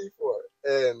you mad at me for?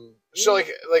 And so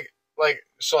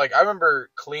like I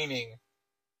remember cleaning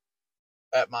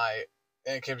at my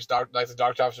Kim's the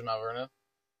doctor's office in Mount Vernon.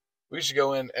 We used to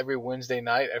go in every Wednesday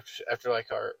night after like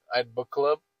I had book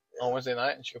club on Wednesday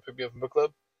night, and she would pick me up from book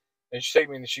club, and she'd take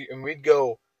me and we'd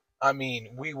go. I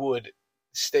mean, we would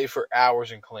stay for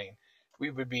hours and clean. We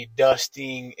would be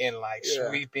dusting and like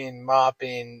sweeping,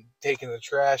 mopping, taking the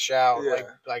trash out,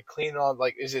 like cleaning on.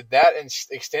 Like, is it that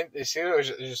extent? Is it, or is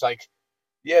it just like,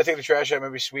 yeah, take the trash out,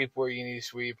 maybe sweep where you need to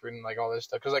sweep, and like all this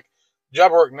stuff? Because like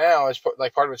job work now is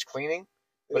like part of it's cleaning,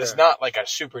 but it's not like a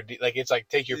super deep. Like it's like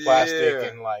take your plastic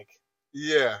and like.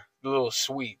 Yeah. A little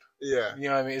sweep. Yeah. You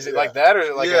know what I mean? Is it like that, or is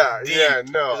it like a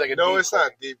deep? No. Like no, it's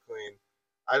not deep clean.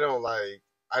 We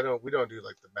don't do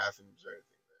like the bathrooms or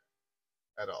anything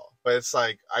there at all. But it's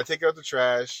like, I take out the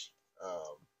trash,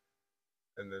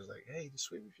 and there's like, hey, just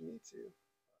sweep if you need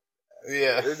to.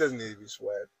 Yeah. It doesn't need to be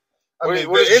swept. What the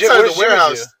inside inside of the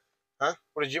warehouse. Huh?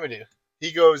 What did Jimmy do?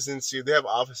 He goes into, they have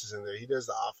offices in there. He does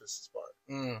the offices part.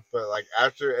 But like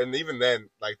after, and even then,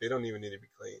 like they don't even need to be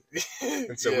clean.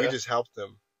 And so we just help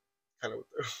them kind of,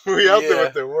 we help them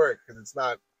with their work because it's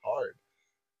not hard.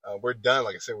 We're done,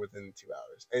 like I said, within 2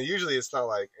 hours. And usually it's not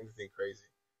like anything crazy.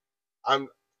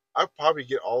 I probably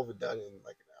get all of it done in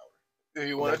like an hour. If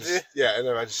you wanted to? Yeah, and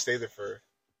then I just stay there for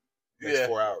the next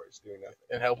 4 hours doing nothing.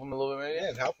 And help them a little bit, maybe? Yeah,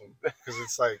 and help them. Because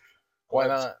it's like... Why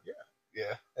not?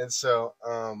 Yeah. And so,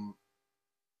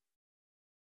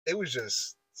 it was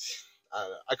just... I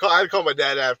don't know. I had to call my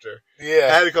dad after. Yeah.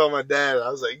 I had to call my dad. I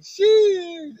was like, shit.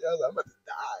 I was like, I'm about to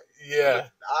die. Yeah. I'm about to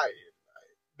die here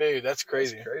tonight. Dude, that's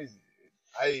crazy. That's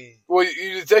crazy. Well,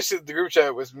 you texted the group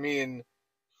chat with me and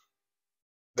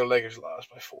the Lakers lost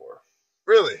by 4.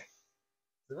 Really?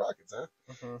 The Rockets, huh?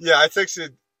 Mm-hmm. Yeah, I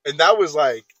texted, and that was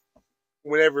like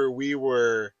whenever we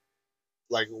were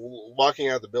like walking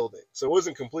out the building. So it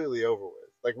wasn't completely over with.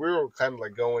 Like we were kind of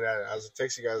like going at it. I was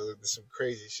texting guys like there's some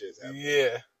crazy shit happening.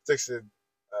 Yeah. Texted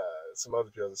some other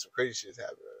people that some crazy shit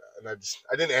happening right now. And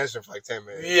I didn't answer for like 10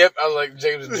 minutes. Yep, I was like,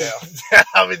 James in jail.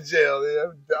 I'm in jail, dude.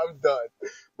 I'm done.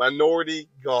 Minority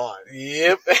gone.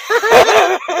 Yep.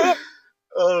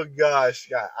 Oh gosh,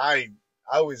 yeah.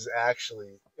 I was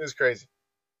actually, it was crazy.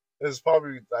 It was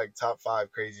probably like top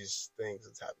 5 craziest things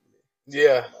that's happened to me.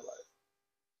 Yeah. In my life.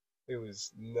 It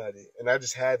was nutty, and I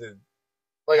just had to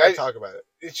talk about it.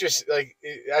 It's just like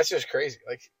that's just crazy.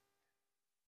 Like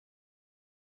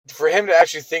for him to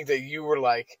actually think that you were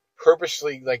like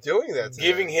purposely like doing that,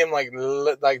 giving him like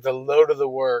the load of the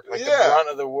work, like the brunt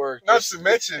of the work. Not to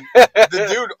mention, the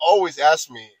dude always asked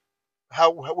me,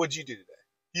 "How what'd you do today?"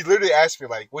 He literally asked me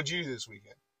like, "What'd you do this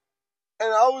weekend?"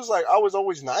 And I was like, I was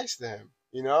always nice to him.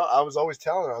 You know, I was always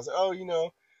telling him. I was like, "Oh, you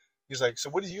know," he's like, "So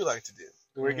what do you like to do?"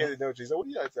 We're getting to know each other. What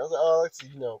do you like to do? I was like, "Oh, I like to,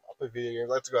 I play video games.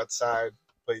 I like to go outside,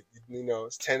 play,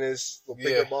 it's tennis, little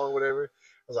pickup ball, whatever."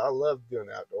 I was like, "I love doing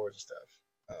the outdoors and stuff.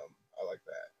 I like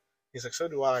that." He's like, "So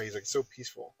do I." He's like, "So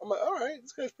peaceful." I'm like, "All right,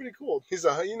 this guy's pretty cool." He's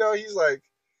like, he's like,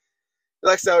 he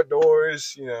likes the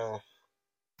outdoors.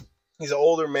 He's an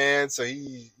older man, so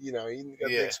he got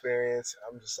the experience.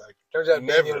 I'm just like, turns out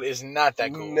never is not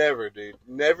that cool. Never, dude.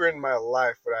 Never in my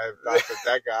life would I have thought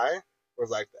that guy was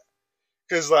like that.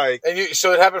 Cause like, and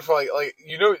so it happened for like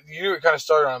you knew it kind of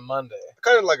started on Monday,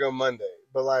 kind of like on Monday,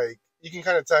 but like you can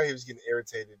kind of tell he was getting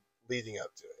irritated leading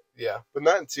up to it. Yeah, but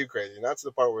not too crazy. Not to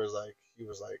the part where he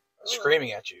was like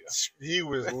screaming at you. He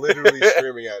was literally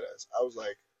screaming at us. I was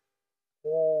like,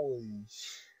 holy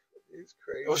shit, it's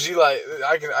crazy. Was he like?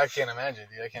 I can't imagine,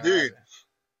 dude. I can't. Dude,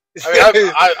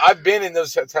 imagine. I mean, I've been in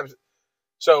those times.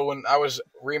 So when I was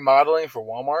remodeling for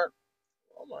Walmart,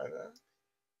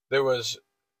 there was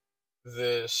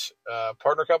this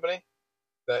partner company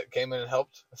that came in and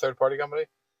helped, a third-party company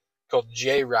called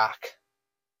J-Rock.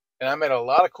 And I met a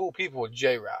lot of cool people with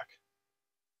J-Rock.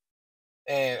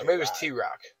 And maybe it was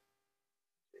T-Rock.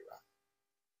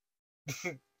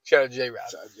 Shout out J-Rock.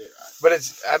 Shout out J-Rock. But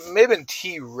it's maybe been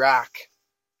T-Rock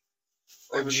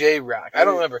or J-Rock. I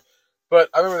don't remember. But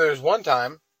I remember there was one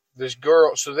time, this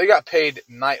girl, so they got paid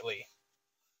nightly.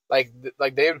 Like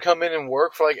they would come in and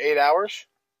work for like 8 hours.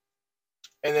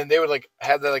 And then they would like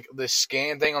have that, like this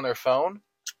scan thing on their phone.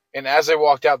 And as they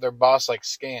walked out, their boss like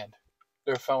scanned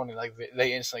their phone and like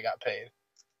they instantly got paid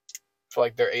for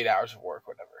like their 8 hours of work,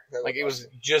 whatever. Like it was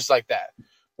just like that.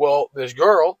 Well, this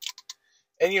girl,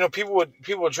 and people would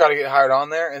try to get hired on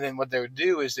there, and then what they would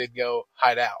do is they'd go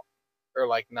hide out or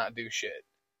like not do shit.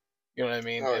 You know what I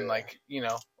mean? Oh, and yeah. like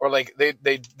or like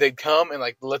they'd come and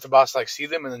like let the boss like see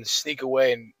them and then sneak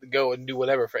away and go and do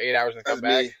whatever for 8 hours and come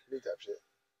back. Me type shit.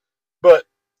 But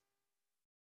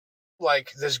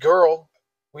like this girl,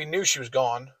 we knew she was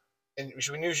gone, and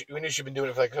we knew she'd been doing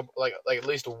it for like at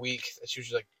least a week. That she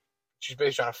was like she's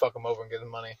basically trying to fuck them over and get them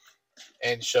money.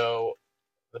 And so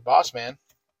the boss man,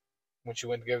 when she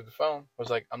went to give her the phone, was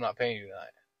like, "I'm not paying you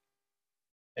tonight."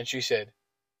 And she said,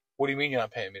 "What do you mean you're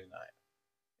not paying me tonight?"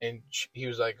 And he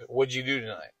was like, "What'd you do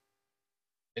tonight?"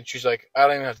 And she's like, "I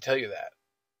don't even have to tell you that.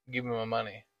 Give me my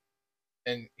money."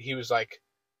 And he was like,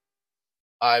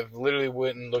 "I've literally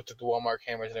went and looked at the Walmart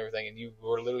cameras and everything, and you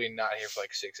were literally not here for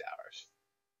like 6 hours."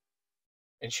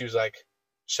 And she was like,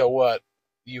 "So what?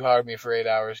 You hired me for 8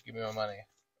 hours. Give me my money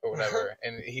or whatever."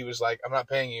 And he was like, "I'm not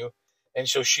paying you." And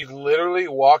so she literally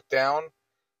walked down,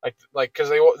 like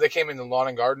because they came in the lawn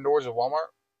and garden doors of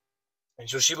Walmart. And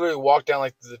so she literally walked down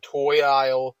like the toy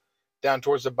aisle, down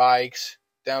towards the bikes,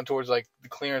 down towards like the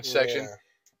clearance section,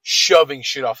 shoving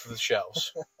shit off of the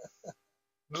shelves.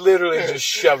 Literally just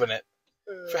shoving it.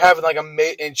 For having like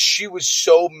and she was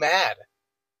so mad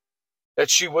that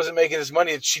she wasn't making this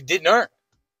money that she didn't earn.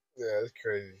 Yeah, it's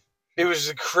crazy. It was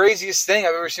the craziest thing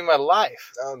I've ever seen in my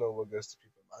life. I don't know what goes to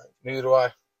people's minds. Neither do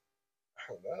I.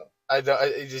 I don't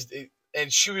know.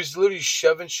 And she was literally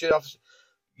shoving shit off,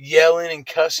 yelling and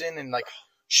cussing, and like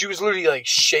she was literally like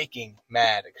shaking,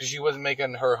 mad because she wasn't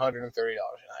making her $130 a night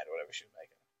or whatever she was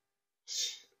making.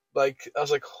 Like I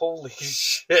was like, holy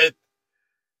shit,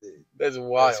 that's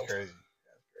wild. That's crazy.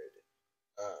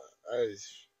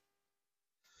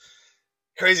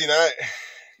 Crazy night.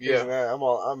 Yeah, night.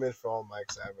 I'm in for all my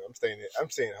excitement. I'm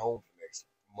staying home for next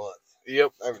month.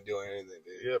 Yep. I haven't doing anything,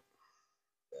 dude. Yep.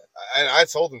 I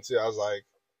told him too. I was like,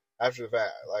 after the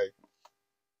fact, like,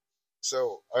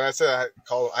 so like I said, I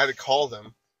had to call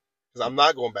them because I'm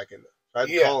not going back in there. So I had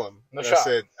to call him. No and shot. I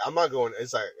said, I'm not going.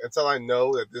 It's like until I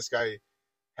know that this guy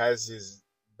has his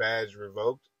badge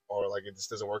revoked or like it just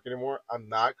doesn't work anymore. I'm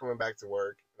not coming back to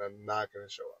work, and I'm not going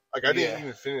to show up. Like I didn't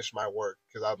even finish my work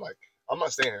because I'm like, I'm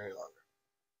not staying here any longer.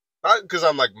 Not because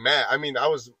I'm like mad. I mean, I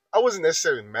wasn't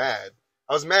necessarily mad.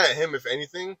 I was mad at him, if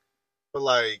anything, but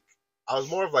like I was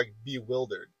more of like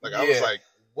bewildered. Like I was like,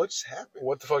 what just happened?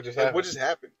 What the fuck just happened? What just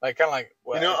happened? Like kind of like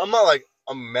what? I'm not like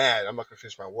I'm mad. I'm not gonna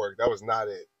finish my work. That was not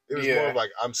it. It was more of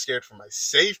like I'm scared for my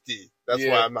safety. That's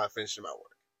why I'm not finishing my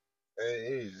work. And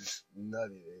it is just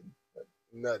nutty, dude. Like,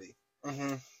 nutty.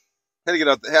 Mm-hmm. Had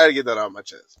to get that out of my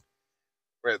chest.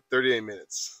 We're at 38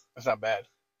 minutes. That's not bad.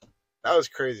 That was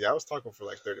crazy. I was talking for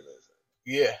like 30 minutes.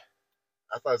 Yeah.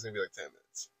 I thought it was gonna be like 10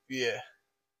 minutes. Yeah.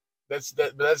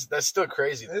 That's still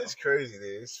crazy. That is crazy,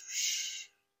 dude.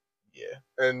 Yeah.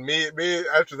 And me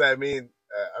after that,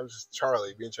 I was just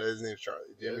Charlie. Me and Charlie. His name's Charlie.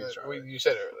 Charlie. You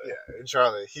said it earlier. Yeah, and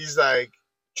Charlie. He's like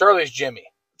Charlie's Jimmy.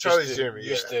 Jimmy.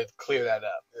 Just to clear that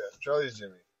up. Yeah, Charlie's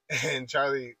Jimmy. And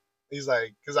Charlie, he's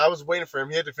like, because I was waiting for him.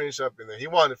 He had to finish up in there. He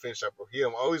wanted to finish up. He's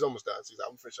almost done. So he's like,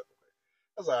 I'm gonna finish up.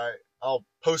 I was like, all right, I'll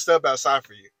post up outside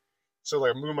for you. So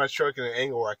like, move my truck in an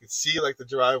angle where I could see like the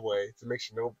driveway to make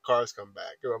sure no cars come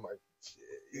back. And I'm like, shit,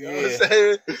 you know what I'm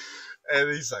saying? And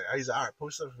he's like, all right,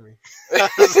 post up for me. I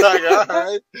was like, all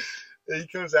right. And he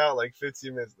comes out like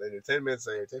 15 minutes later, 10 minutes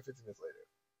later, 10, 15 minutes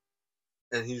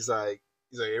later. And he's like,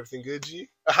 everything good, G?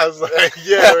 I was like,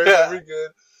 yeah, everything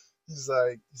good. He's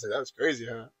like, that was crazy,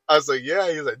 huh? I was like, yeah.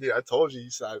 He was like, dude, I told you.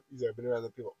 He's like, I've been around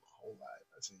the people my whole life.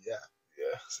 I said, yeah.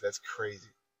 So that's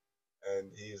crazy.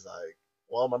 And he's like,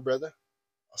 well, my brother,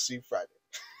 I'll see you Friday.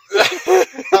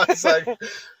 I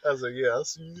was like, yeah, I'll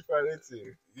see you Friday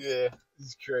too. Yeah,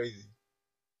 he's crazy.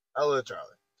 I love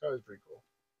Charlie. Charlie's pretty cool.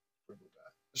 Pretty cool guy.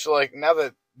 So like now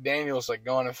that Daniel's like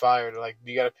gone and fired, like,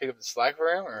 do you got to pick up the slack for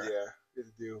him? Or? Yeah, get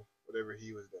to do whatever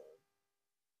he was doing.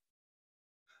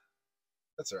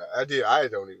 That's all right. I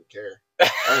don't even care.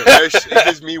 It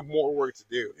gives me more work to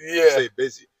do. Yeah, to stay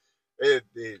busy.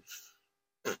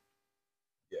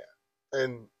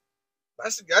 And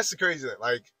that's the crazy thing.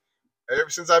 Like, ever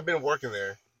since I've been working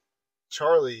there,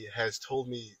 Charlie has told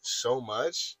me so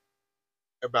much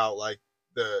about like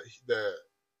the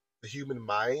human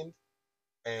mind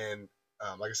and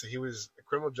like I said, he was a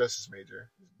criminal justice major,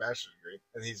 his bachelor's degree,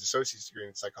 and he's associate's degree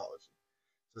in psychology.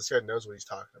 So this guy knows what he's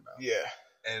talking about. Yeah.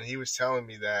 And he was telling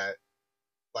me that,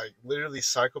 like, literally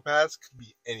psychopaths could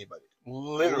be anybody.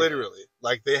 Literally.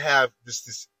 Like, they have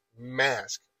this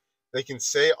mask. They can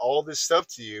say all this stuff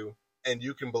to you, and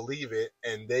you can believe it,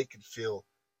 and they can feel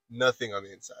nothing on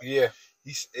the inside. Yeah.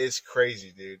 It's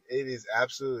crazy, dude. It is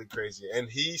absolutely crazy. And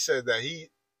he said that he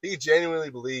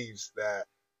genuinely believes that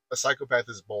a psychopath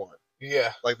is born.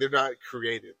 Yeah. Like, they're not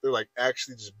created. They're, like,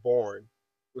 actually just born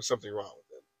with something wrong with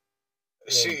them.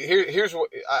 See, here's what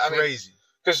I mean. Crazy.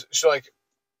 Because, so, like,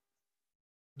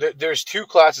 there's two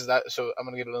classes so I'm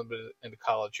going to get a little bit into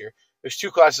college here. There's two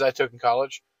classes I took in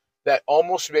college that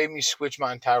almost made me switch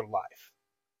my entire life.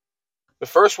 The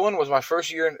first one was my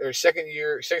second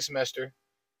semester,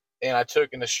 and I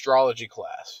took an astrology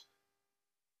class.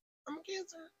 I'm a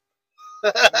Cancer.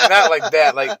 Not like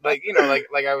that, like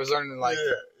like I was learning like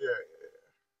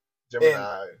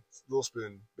Gemini, Little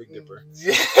Spoon, Big Dipper.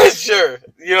 Yeah, sure,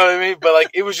 you know what I mean. But like,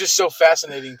 it was just so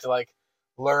fascinating to like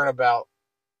learn about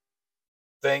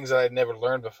things that I'd never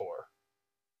learned before.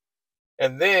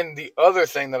 And then the other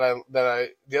thing the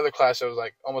other class that was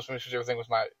like almost finished with everything was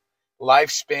my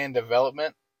lifespan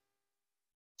development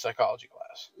psychology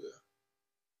class. Yeah.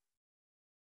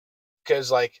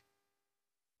 Because like,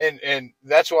 and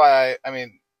that's why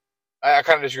I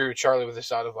kind of disagree with Charlie with this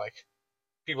side of like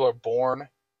people are born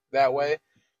that way,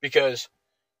 because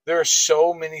there are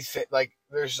so many like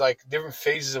there's like different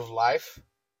phases of life,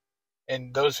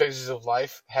 and those phases of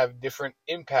life have different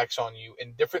impacts on you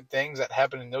and different things that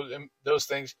happen in those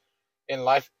things in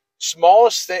life. Small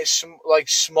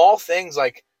things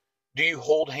like, do you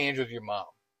hold hands with your mom?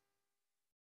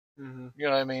 Mm-hmm. You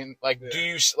know what I mean? Like, do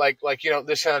you like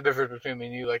this kind of difference between me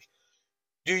and you? Like,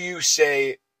 do you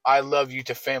say "I love you"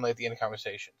 to family at the end of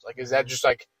conversations? Like, is that just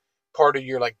like part of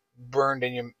your like burned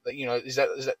in your is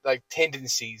that like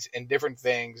tendencies and different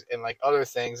things and like other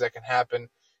things that can happen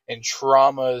and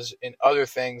traumas and other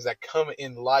things that come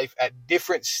in life at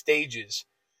different stages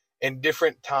and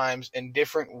different times and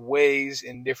different ways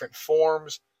in different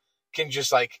forms can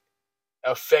just like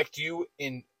affect you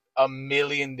in a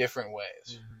million different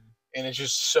ways. And it's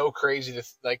just so crazy to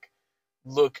like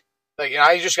look like, and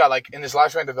I just got like in this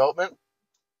lifespan development,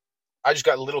 I just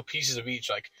got little pieces of each,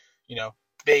 like,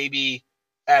 baby,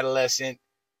 adolescent,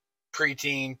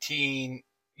 preteen, teen,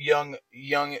 young,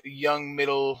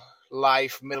 middle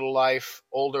life,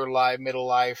 older life, middle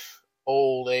life,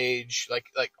 old age, like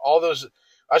all those.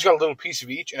 I just got a little piece of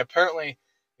each, and apparently,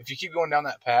 if you keep going down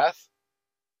that path,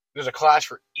 there's a class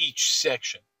for each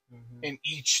section in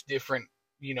each different,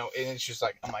 and it's just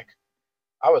like, I'm like,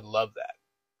 I would love that.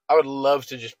 I would love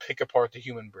to just pick apart the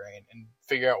human brain and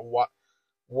figure out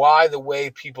why the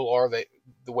way people are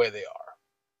the way they are.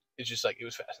 It's just like, it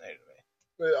was fascinating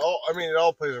to me. It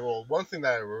all plays a role. One thing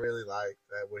that I really like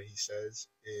that what he says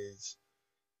is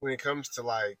when it comes to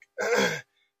like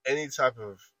any type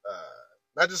of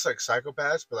not just like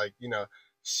psychopaths, but like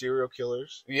serial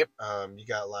killers. Yep. You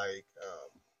got like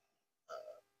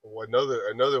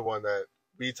another one that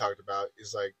we talked about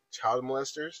is like child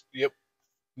molesters. Yep.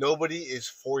 Nobody is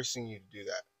forcing you to do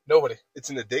that. Nobody. It's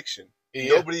an addiction.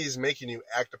 Yeah. Nobody is making you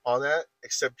act upon that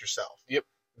except yourself. Yep.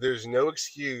 There's no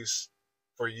excuse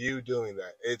for you doing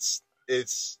that. It's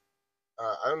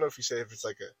I don't know if you say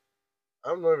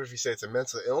it's a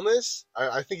mental illness.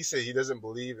 I think he said he doesn't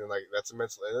believe in like that's a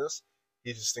mental illness.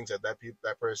 He just thinks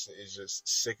that person is just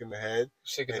sick in the head.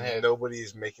 Nobody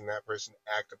is making that person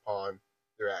act upon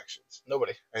their actions.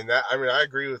 Nobody. And that, I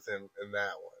agree with him in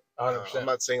that one. 100%. I'm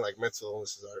not saying like mental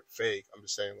illnesses are fake. I'm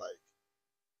just saying like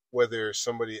whether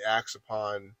somebody acts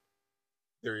upon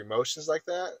their emotions like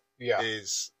that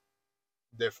is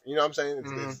different. You know what I'm saying?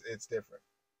 It's different.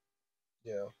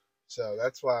 So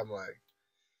that's why I'm like,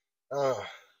 oh,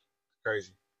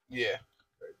 crazy. Yeah.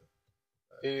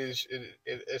 Crazy.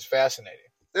 It's fascinating.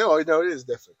 No, it is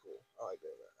definitely cool. I like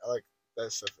that. I like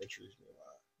that stuff. Intrigues me a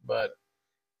lot. But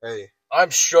hey,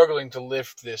 I'm struggling to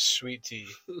lift this sweet tea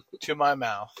to my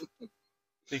mouth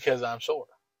because I'm sore.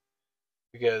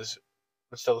 Because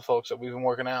let's tell the folks that we've been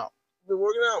working out. Been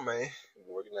working out, man.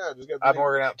 I've been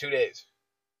working out 2 days.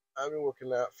 I've been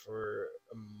working out for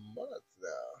a month now.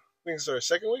 I think it's our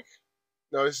second week.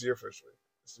 No, this is your first week.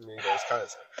 This is me. It's kind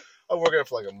of. I'm working out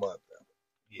for like a month now.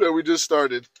 Yeah. But we just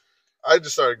started. I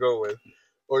just started going with,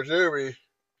 or Jeremy.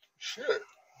 Shit.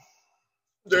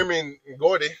 Jeremy and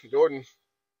Gordon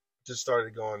just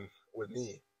started going with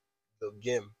me. The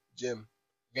gym.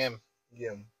 Been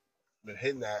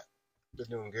hitting that. Been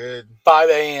doing good. 5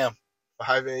 a.m.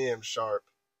 5 a.m. sharp.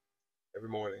 every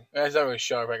morning. It's not really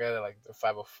sharp. I got it like the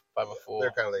 504.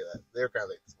 They're kind of late. They're kind of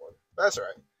late this morning. That's all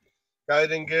right. Got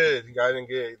it in good. Got it in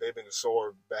good. They've been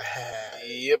sore bad.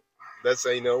 Yep. That's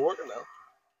how you know it's working now.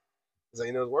 That's how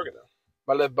you know it's working now.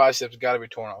 My left bicep's got to be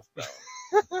torn off. No.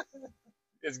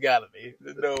 It's got to be.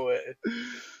 There's no way.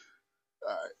 All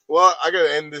right. Well, I got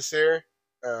to end this here.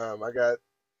 I got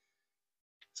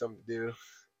something to do.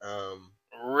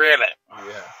 Really?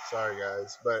 Yeah. Sorry,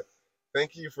 guys. But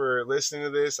thank you for listening to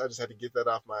this. I just had to get that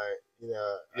off my,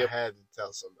 I had to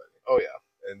tell somebody. Oh,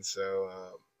 yeah. And so,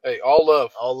 hey, all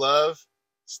love. All love.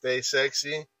 Stay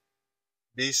sexy.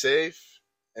 Be safe.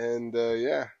 And,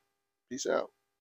 yeah. Peace out.